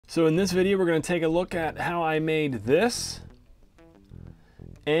So in this video, we're going to take a look at how I made this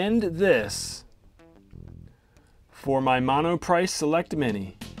and this for my Monoprice Select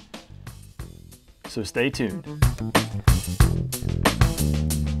Mini. So stay tuned.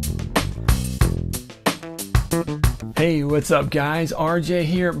 Hey, what's up guys? RJ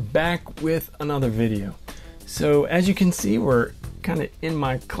here, back with another video. So as you can see, we're kind of in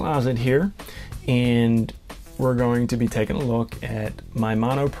my closet here, and we're going to be taking a look at my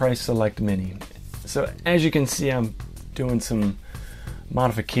Monoprice Select Mini. So as you can see, I'm doing some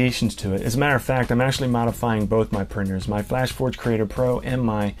modifications to it. As a matter of fact, I'm actually modifying both my printers, my FlashForge Creator Pro and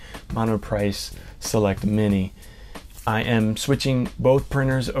my Monoprice Select Mini. I am switching both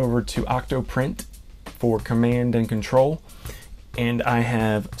printers over to Octoprint for command and control, and I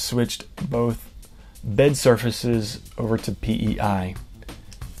have switched both bed surfaces over to PEI.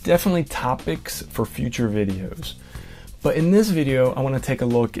 Definitely topics for future videos. But in this video, I want to take a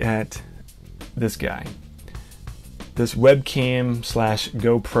look at this guy. This webcam slash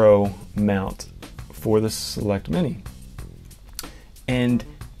GoPro mount for the Select Mini. And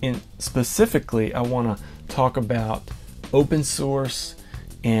specifically, I want to talk about open source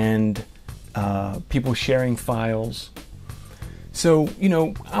and people sharing files. So,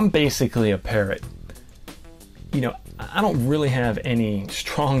 I'm basically a parrot. I don't really have any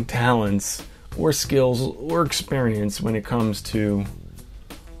strong talents or skills or experience when it comes to,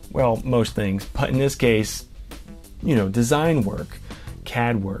 well, most things. But in this case, design work,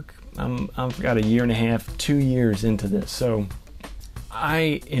 CAD work. I've got 1.5 years, 2 years into this. So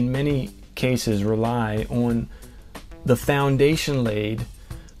I, in many cases, rely on the foundation laid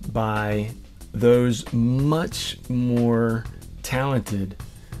by those much more talented,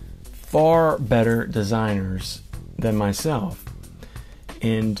 far better designers than myself.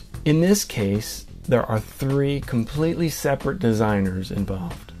 And in this case, there are 3 completely separate designers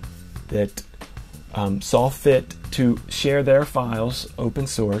involved that saw fit to share their files open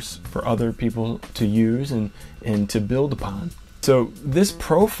source for other people to use and to build upon. So this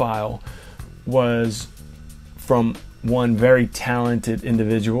profile was from one very talented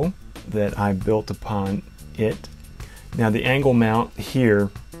individual that I built upon it. Now the angle mount here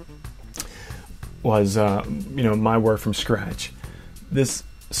was my work from scratch. This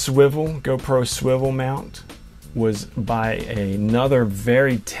GoPro swivel mount was by another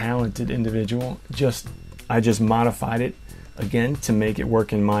very talented individual. I just modified it again to make it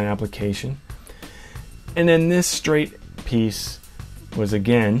work in my application. And then this straight piece was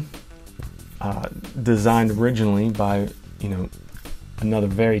again designed originally by another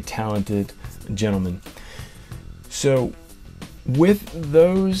very talented gentleman. So with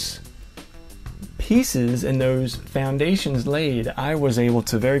those pieces and those foundations laid, I was able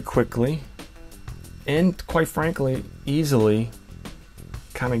to very quickly and quite frankly easily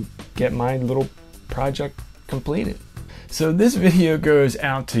kind of get my little project completed. So this video goes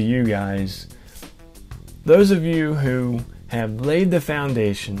out to you guys, those of you who have laid the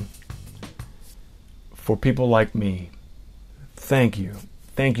foundation for people like me. Thank you.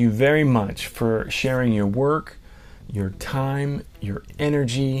 Thank you very much for sharing your work, your time, your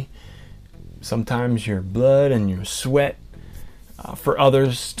energy, sometimes your blood and your sweat for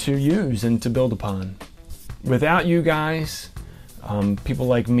others to use and to build upon. Without you guys, people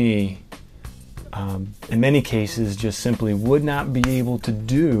like me, in many cases, just simply would not be able to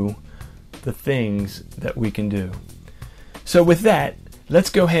do the things that we can do. So with that,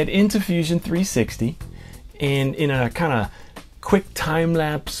 let's go ahead into Fusion 360, and in a kind of quick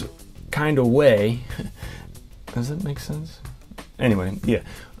time-lapse kind of way, does that make sense? Anyway, yeah.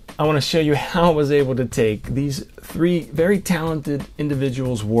 I want to show you how I was able to take these 3 very talented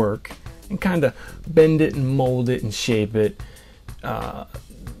individuals' work and kind of bend it and mold it and shape it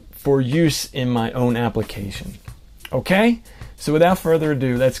for use in my own application. Okay? So without further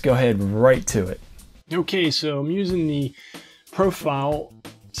ado, let's go ahead right to it. Okay, so I'm using the profile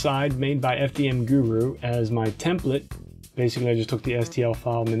side made by FDM Guru as my template. Basically, I just took the STL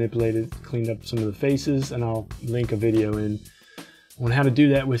file, manipulated, cleaned up some of the faces, and I'll link a video in on how to do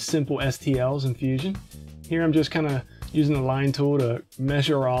that with simple STLs in Fusion. Here I'm just kind of using the line tool to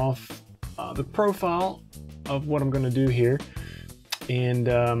measure off the profile of what I'm going to do here. And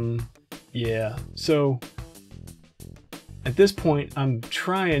yeah, so at this point I'm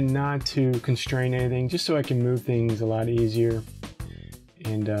trying not to constrain anything just so I can move things a lot easier.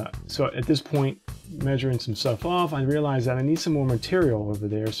 And so at this point, measuring some stuff off, I realized that I need some more material over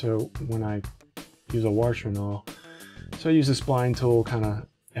there, so when I use a washer and all, so I use the spline tool, kind of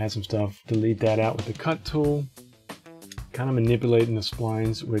add some stuff, delete that out with the cut tool, kind of manipulating the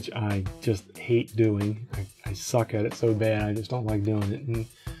splines, which I just hate doing. I suck at it so bad, I just don't like doing it. And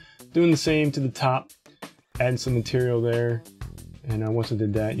doing the same to the top, adding some material there. And once I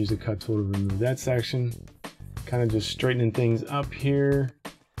did that, use the cut tool to remove that section. Kind of just straightening things up here.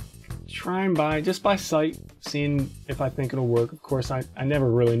 Trying just by sight, seeing if I think it'll work. Of course, I never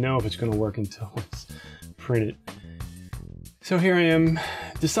really know if it's going to work until it's printed. So here I am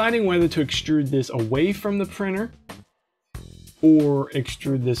deciding whether to extrude this away from the printer or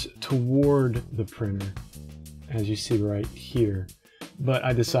extrude this toward the printer, as you see right here. But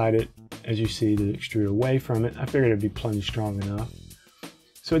I decided, as you see, to extrude away from it. I figured it'd be plenty strong enough.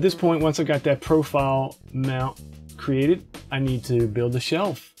 So at this point, once I got that profile mount created, I need to build a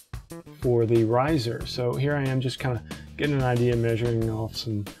shelf for the riser. So here I am just kind of getting an idea, measuring off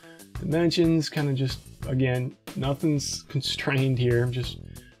some dimensions, kind of just, again, nothing's constrained here. I'm just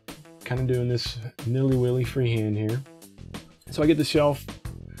kind of doing this nilly-willy freehand here. So I get the shelf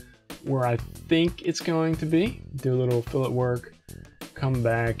where I think it's going to be, do a little fillet work, come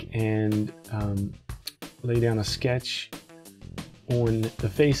back and lay down a sketch on the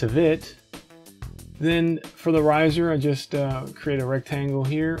face of it. Then for the riser, I just create a rectangle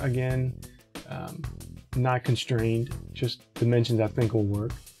here. Again, not constrained, just dimensions I think will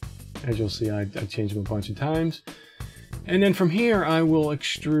work. As you'll see, I changed them a bunch of times. And then from here, I will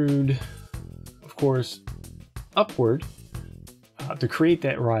extrude, of course, upward to create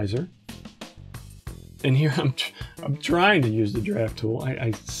that riser. And here I'm trying to use the draft tool.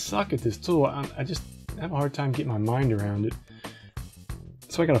 I suck at this tool. I just have a hard time getting my mind around it.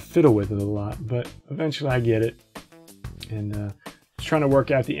 So I gotta fiddle with it a lot, but eventually I get it. And just trying to work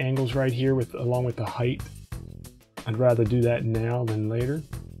out the angles right here along with the height. I'd rather do that now than later.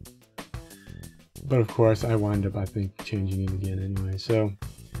 But of course I wind up, I think, changing it again anyway. So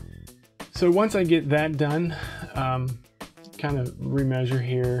once I get that done, kind of remeasure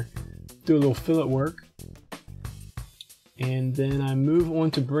here, do a little fillet work. And then I move on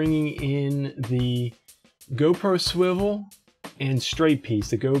to bringing in the GoPro swivel and straight piece.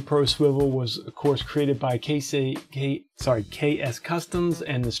 The GoPro swivel was, of course, created by KS Customs,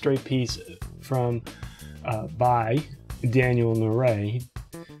 and the straight piece from by Daniel Hwy.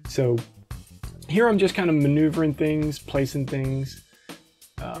 So here I'm just kind of maneuvering things, placing things,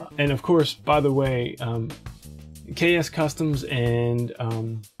 and of course, by the way, KS Customs and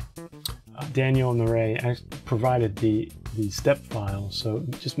Daniel Hwy provided the step file, so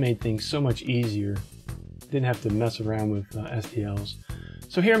it just made things so much easier. Didn't have to mess around with STLs.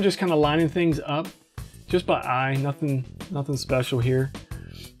 So here I'm just kind of lining things up, just by eye, nothing special here.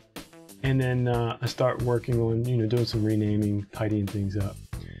 And then I start working on, doing some renaming, tidying things up.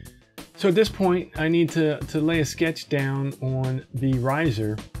 So at this point, I need to lay a sketch down on the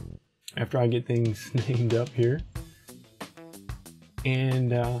riser after I get things named up here.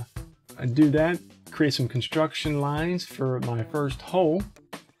 And I do that, create some construction lines for my first hole,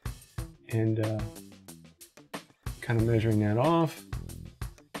 and kind of measuring that off,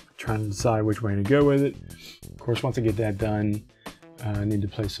 trying to decide which way to go with it. Of course, once I get that done, I need to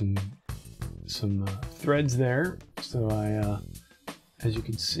place some threads there. So as you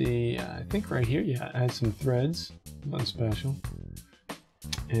can see, I think right here, yeah, add some threads, nothing special.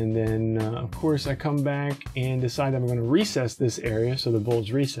 And then, of course, I come back and decide I'm going to recess this area so the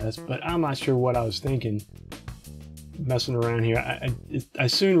bulb's recessed, but I'm not sure what I was thinking messing around here. I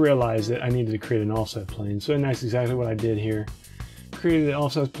soon realized that I needed to create an offset plane, so that's exactly what I did here. Created an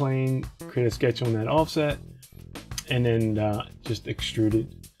offset plane, create a sketch on that offset, and then just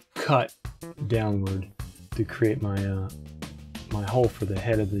extruded, cut downward to create my my hole for the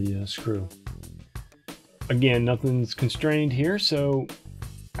head of the screw. Again, nothing's constrained here, so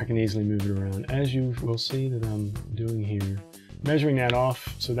I can easily move it around, as you will see that I'm doing here. Measuring that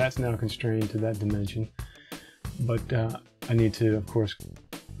off, so that's now constrained to that dimension. But I need to, of course,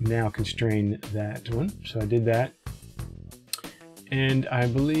 now constrain that one. So I did that. And I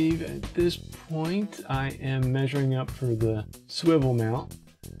believe at this point I am measuring up for the swivel mount.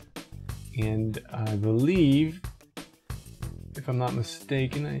 And I believe, if I'm not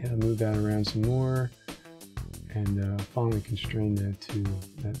mistaken, I gotta move that around some more and finally constrain that to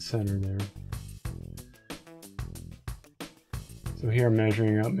that center there. So here I'm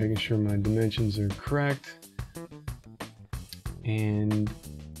measuring up, making sure my dimensions are correct. And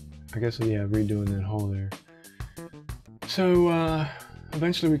I guess, yeah, redoing that hole there. So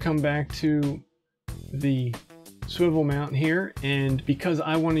eventually we come back to the swivel mount here, and because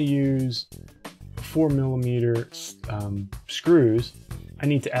I want to use 4mm screws, I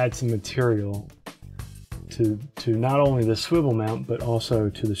need to add some material to not only the swivel mount but also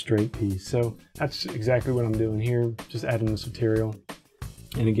to the straight piece. So that's exactly what I'm doing here, just adding this material.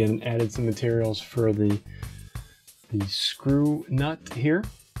 And again, added some materials for the screw nut here.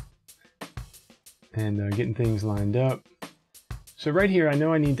 and getting things lined up. So right here, I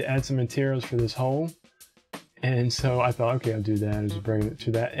know I need to add some materials for this hole. And so I thought, okay, I'll do that. I was bringing it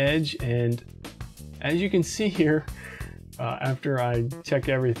to that edge. And as you can see here, after I check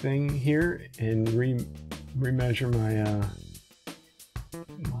everything here and remeasure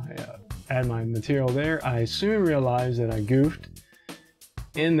add my material there, I soon realized that I goofed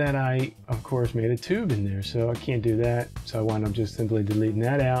and that I, of course, made a tube in there. So I can't do that. So I wound up just simply deleting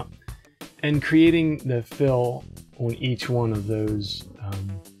that out and creating the fill on each one of those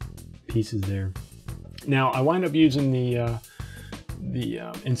pieces there. Now I wind up using the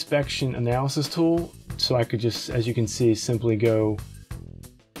inspection analysis tool, so I could just, as you can see, simply go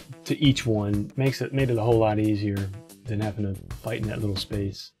to each one. Made it a whole lot easier than having to fight in that little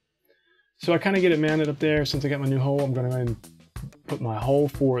space. So I kind of get it mounted up there. Since I got my new hole, I'm going to go ahead and put my hole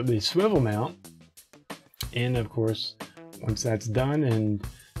for the swivel mount. And of course, once that's done, and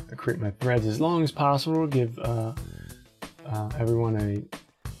I create my threads as long as possible, give everyone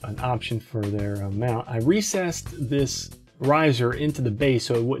an option for their mount. I recessed this riser into the base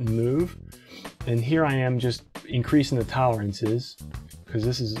so it wouldn't move. And here I am just increasing the tolerances, because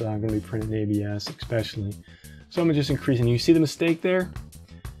this is going to be printed in ABS especially. So I'm just increasing. You see the mistake there?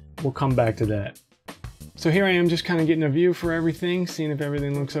 We'll come back to that. So here I am just kind of getting a view for everything, seeing if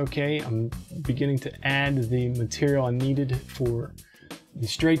everything looks okay. I'm beginning to add the material I needed for the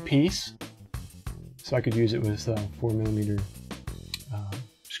straight piece, so I could use it with 4mm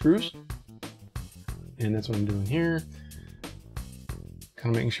screws. And that's what I'm doing here.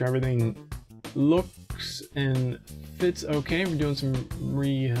 Kind of making sure everything looks and fits okay. We're doing some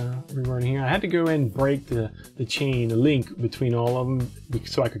rerunning here. I had to go in and break the chain, the link between all of them,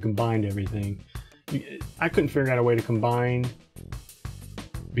 so I could combine everything. I couldn't figure out a way to combine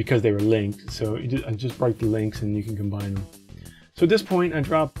because they were linked, so I just break the links and you can combine them. So at this point, I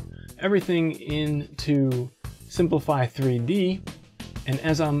drop everything into Simplify 3D, and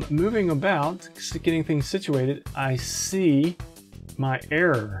as I'm moving about, getting things situated, I see my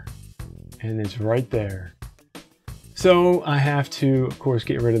error, and it's right there. So I have to, of course,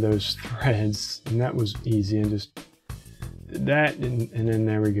 get rid of those threads, and that was easy, and just did that, and then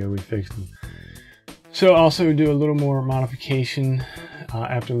there we go, we fixed them. So also do a little more modification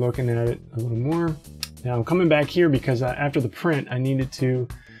after looking at it a little more. Now I'm coming back here because after the print, I needed to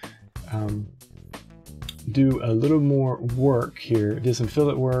do a little more work here. Did some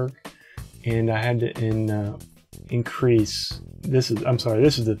fillet work, and I had to increase. This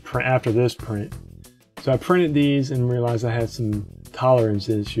is the print after this print. So I printed these and realized I had some tolerance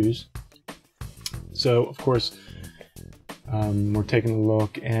issues. So of course, we're taking a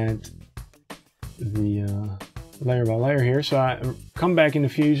look at the layer by layer here. So I come back into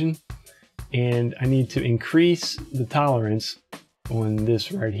Fusion, and I need to increase the tolerance on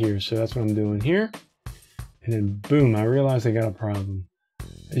this right here. So that's what I'm doing here. And then boom, I realized I got a problem.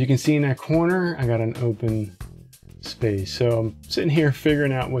 As you can see in that corner, I got an open space. So I'm sitting here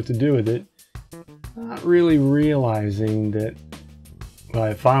figuring out what to do with it, not really realizing that, well,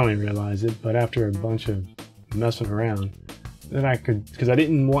 I finally realized it, but after a bunch of messing around, that I could, because I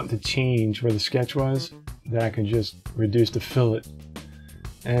didn't want to change where the sketch was, that I could just reduce the fillet.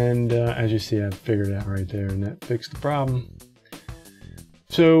 And as you see, I figured it out right there, and that fixed the problem.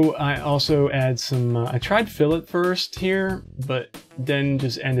 So I also add some, I tried fillet first here, but then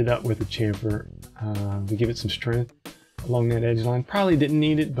just ended up with a chamfer to give it some strength along that edge line. Probably didn't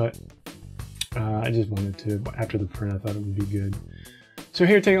need it, but I just wanted to. After the print, I thought it would be good. So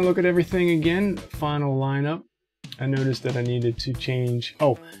here, taking a look at everything again, final lineup. I noticed that I needed to change.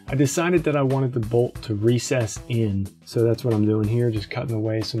 Oh, I decided that I wanted the bolt to recess in. So that's what I'm doing here, just cutting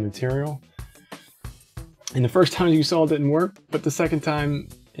away some material. And the first time you saw it didn't work, but the second time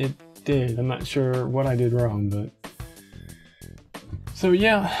it did. I'm not sure what I did wrong, but. So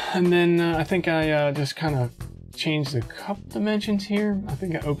yeah, and then I think I just kind of changed the cup dimensions here. I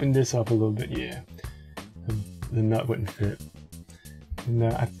think I opened this up a little bit, yeah. The nut wouldn't fit. And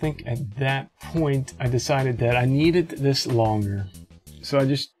I think at that point, I decided that I needed this longer. So I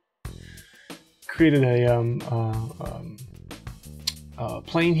just created a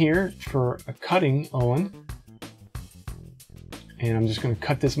plane here for a cutting on. And I'm just going to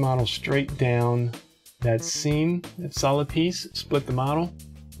cut this model straight down that seam, that solid piece, split the model,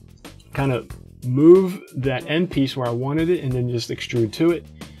 kind of move that end piece where I wanted it, and then just extrude to it.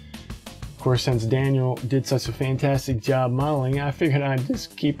 Of course, since Daniel did such a fantastic job modeling, I figured I'd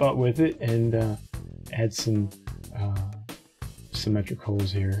just keep up with it and add some symmetric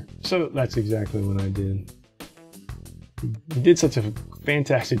holes here. So that's exactly what I did. He did such a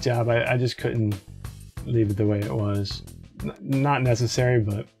fantastic job, I just couldn't leave it the way it was. Not necessary,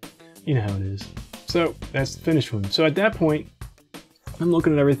 but you know how it is. So that's the finished one. So at that point, I'm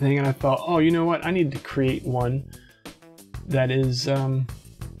looking at everything and I thought, oh, you know what? I need to create one that is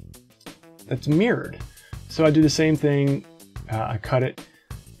that's mirrored. So I do the same thing. I cut it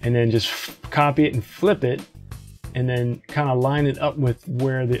and then just copy it and flip it, and then kind of line it up with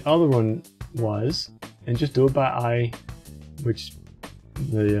where the other one was, and just do it by eye, which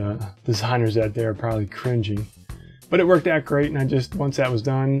the designers out there are probably cringing. But it worked out great, and I just, once that was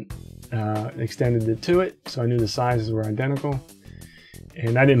done, extended it to it, so I knew the sizes were identical.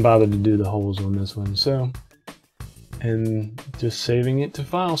 And I didn't bother to do the holes on this one, so, and just saving it to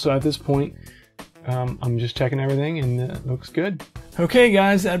file. So at this point, I'm just checking everything, and it looks good. Okay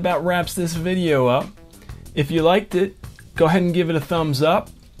guys, that about wraps this video up. If you liked it, go ahead and give it a thumbs up.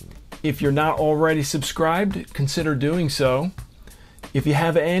 If you're not already subscribed, consider doing so. If you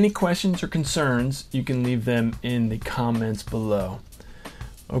have any questions or concerns, you can leave them in the comments below.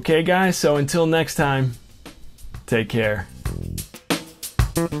 Okay guys, so until next time, take care.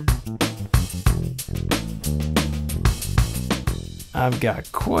 I've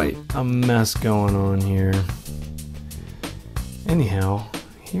got quite a mess going on here. Anyhow,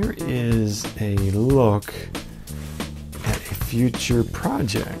 here is a look at a future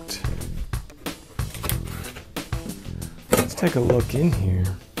project. Let's take a look in here.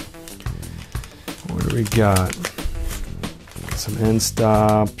 What do we got? Some end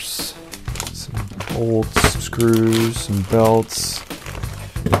stops, some bolts, some screws, some belts,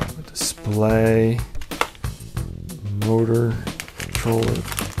 a display, motor, controller,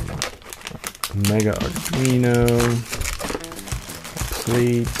 Mega Arduino,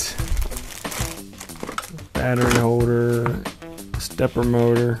 plate, battery holder, stepper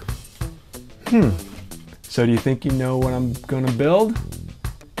motor. So do you think you know what I'm gonna build?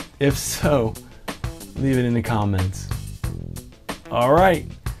 If so, leave it in the comments. All right,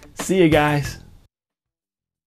 see you guys.